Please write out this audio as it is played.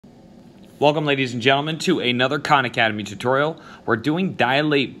Welcome, ladies and gentlemen, to another Khan Academy tutorial. We're doing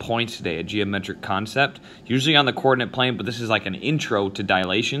dilate points today, a geometric concept, usually on the coordinate plane, but this is like an intro to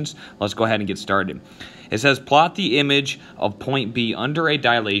dilations. Let's go ahead and get started. It says, plot the image of point B under a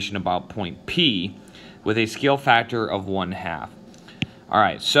dilation about point P with a scale factor of 1/2. All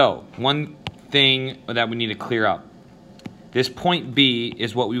right, so one thing that we need to clear up. This point B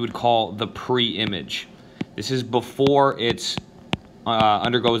is what we would call the pre-image. This is before it's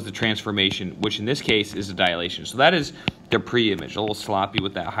undergoes the transformation, which in this case is a dilation. So that is the pre-image. A little sloppy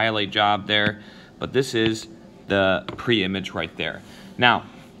with that highlight job there, but this is the pre-image right there. Now,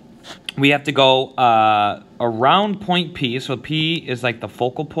 we have to go around point P. So P is like the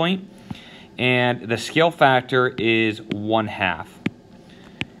focal point, and the scale factor is 1/2.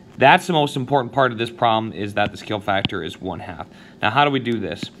 That's the most important part of this problem, is that the scale factor is 1/2. Now, how do we do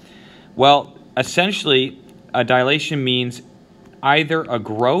this? Well, essentially, a dilation means either a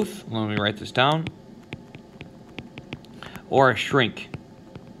growth, let me write this down, or a shrink.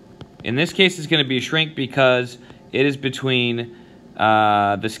 In this case, it's going to be a shrink because it is between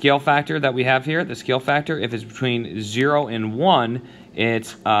the scale factor that we have here, the scale factor. If it's between 0 and 1,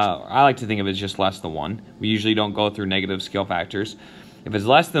 it's, I like to think of it as just less than 1. We usually don't go through negative scale factors. If it's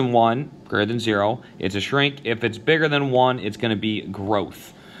less than 1, greater than 0, it's a shrink. If it's bigger than 1, it's going to be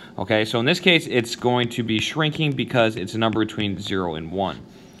growth. Okay, so in this case, it's going to be shrinking because it's a number between 0 and 1.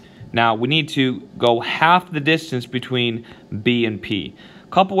 Now, we need to go half the distance between B and P. A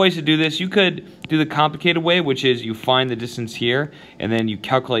couple ways to do this. You could do the complicated way, which is you find the distance here, and then you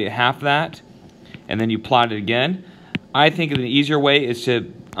calculate half that, and then you plot it again. I think an easier way is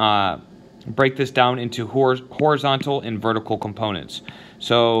to break this down into horizontal and vertical components.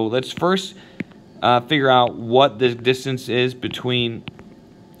 So let's first figure out what the distance is between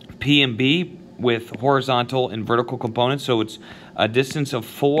P and B with horizontal and vertical components. So it's a distance of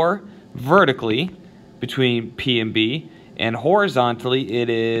 4 vertically between P and B, and horizontally it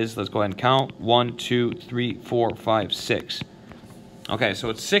is, let's go ahead and count, 1, 2, 3, 4, 5, 6. Okay, so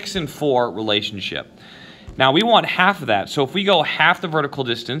it's 6 and 4 relationship. Now we want half of that. So if we go half the vertical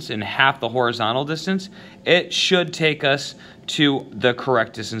distance and half the horizontal distance, it should take us to the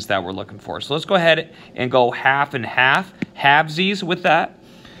correct distance that we're looking for. So let's go ahead and go half and half, halvesies with that.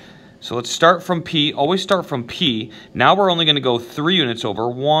 So let's start from P, always start from P. Now we're only going to go 3 units over.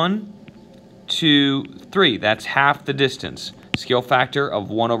 1, 2, 3. That's half the distance. Scale factor of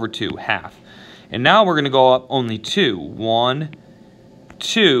 1/2, half. And now we're going to go up only 2. 1,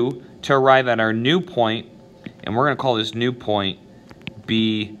 2 to arrive at our new point. And we're going to call this new point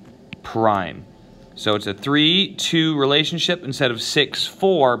B prime. So it's a 3-2 relationship instead of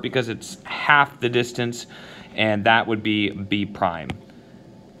 6-4 because it's half the distance, and that would be B prime.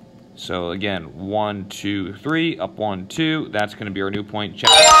 So again, 1, 2, 3, up 1, 2. That's going to be our new point.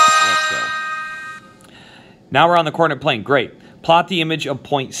 Check it out. Let's go. Now we're on the coordinate plane. Great. Plot the image of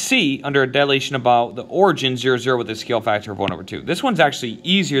point C under a dilation about the origin 0, 0 with a scale factor of 1/2. This one's actually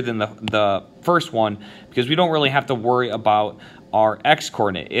easier than the first one because we don't really have to worry about our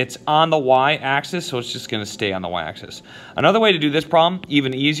x-coordinate. It's on the y-axis, so it's just going to stay on the y-axis. Another way to do this problem,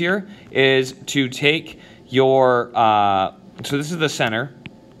 even easier, is to take your, so this is the center.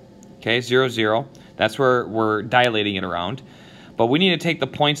 Okay, 0, 0. That's where we're dilating it around. But we need to take the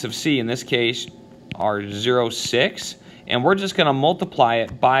points of C, in this case, are 0, 6, and we're just going to multiply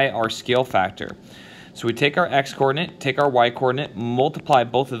it by our scale factor. So we take our x-coordinate, take our y-coordinate, multiply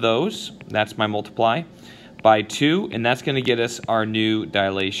both of those, that's my multiply, by 2, and that's going to get us our new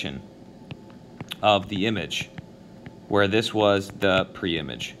dilation of the image, where this was the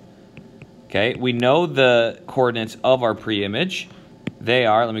pre-image. Okay, we know the coordinates of our pre-image. They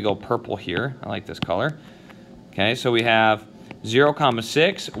are, let me go purple here. I like this color. Okay, so we have 0,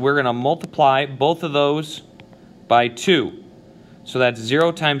 6. We're going to multiply both of those by 2. So that's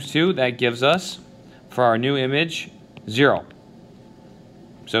 0 times 2. That gives us, for our new image, 0.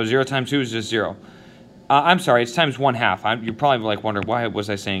 So 0 times 2 is just 0. I'm sorry, it's times 1/2. You're probably like wondering, why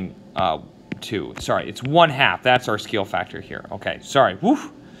was I saying 2? Sorry, it's 1/2. That's our scale factor here. Okay, sorry. Woo!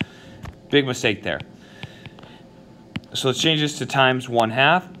 Big mistake there. So let's change this to times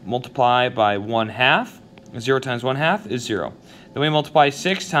 1/2, multiply by 1/2. 0 times 1/2 is 0. Then we multiply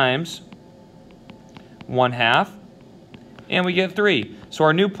 6 times 1/2, and we get 3. So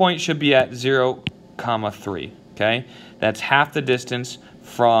our new point should be at 0, 3. Okay? That's half the distance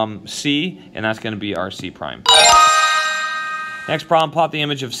from C, and that's going to be our C prime. Next problem, plot the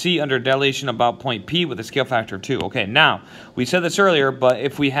image of C under dilation about point P with a scale factor of 2. Okay, now, we said this earlier, but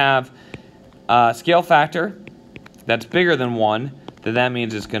if we have a scale factor that's bigger than 1, then that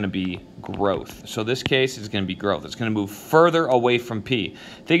means it's going to be growth. So this case is going to be growth. It's going to move further away from P.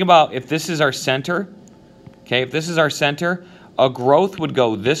 Think about if this is our center. Okay, if this is our center, a growth would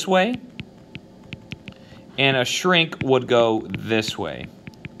go this way, and a shrink would go this way.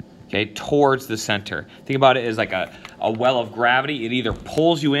 Okay, towards the center. Think about it as like a well of gravity. It either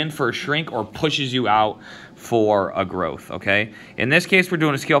pulls you in for a shrink or pushes you out for a growth, okay? In this case, we're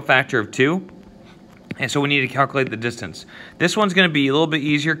doing a scale factor of 2, and so we need to calculate the distance. This one's going to be a little bit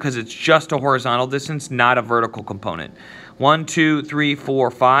easier because it's just a horizontal distance, not a vertical component. 1, 2, 3, 4,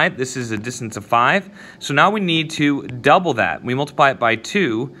 5. This is a distance of 5. So now we need to double that. We multiply it by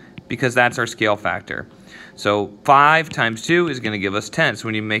 2 because that's our scale factor. So 5 times 2 is going to give us 10. So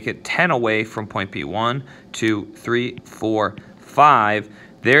we need to make it 10 away from point P. 1, 2, 3, 4, 5.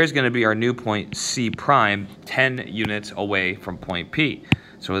 There's going to be our new point C prime, 10 units away from point P.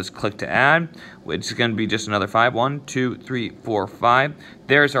 So let's click to add. It's going to be just another 5. 1, 2, 3, 4, 5.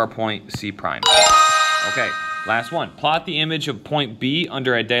 There's our point C prime. Okay, last one. Plot the image of point B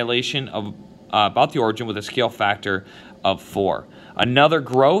under a dilation of about the origin with a scale factor of 4. Another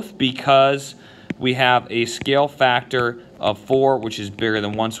growth because we have a scale factor of 4, which is bigger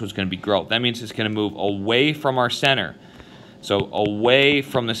than 1, so it's going to be growth. That means it's going to move away from our center. So away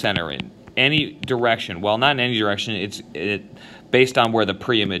from the center in any direction. Well, not in any direction. It's based on where the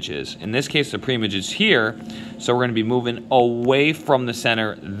pre-image is. In this case, the pre-image is here, so we're going to be moving away from the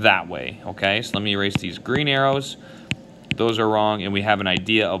center that way. Okay, so let me erase these green arrows. Those are wrong, and we have an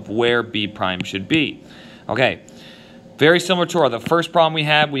idea of where B prime should be. Okay. Very similar to the first problem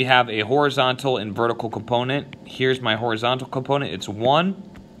we have a horizontal and vertical component. Here's my horizontal component, it's 1.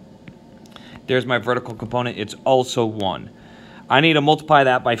 There's my vertical component, it's also 1. I need to multiply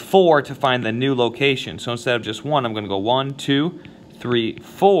that by 4 to find the new location. So instead of just 1, I'm going to go 1, 2, 3,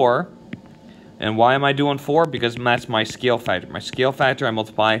 4. And why am I doing 4? Because that's my scale factor. My scale factor, I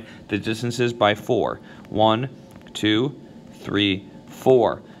multiply the distances by 4. 1, 2, 3,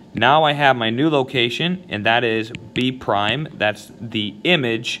 4. Now I have my new location, and that is B prime. That's the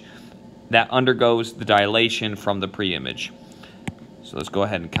image that undergoes the dilation from the pre-image. So let's go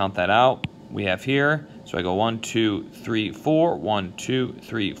ahead and count that out. We have here, so I go 1, 2, 3, 4, 1, 2,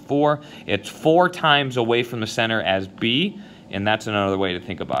 3, 4. It's 4 times away from the center as B, and that's another way to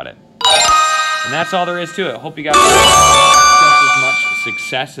think about it. And that's all there is to it. Hope you guys just as much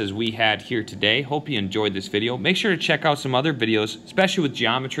success as we had here today. Hope you enjoyed this video. Make sure to check out some other videos, especially with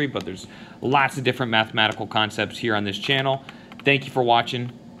geometry, but there's lots of different mathematical concepts here on this channel. Thank you for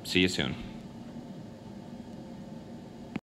watching. See you soon.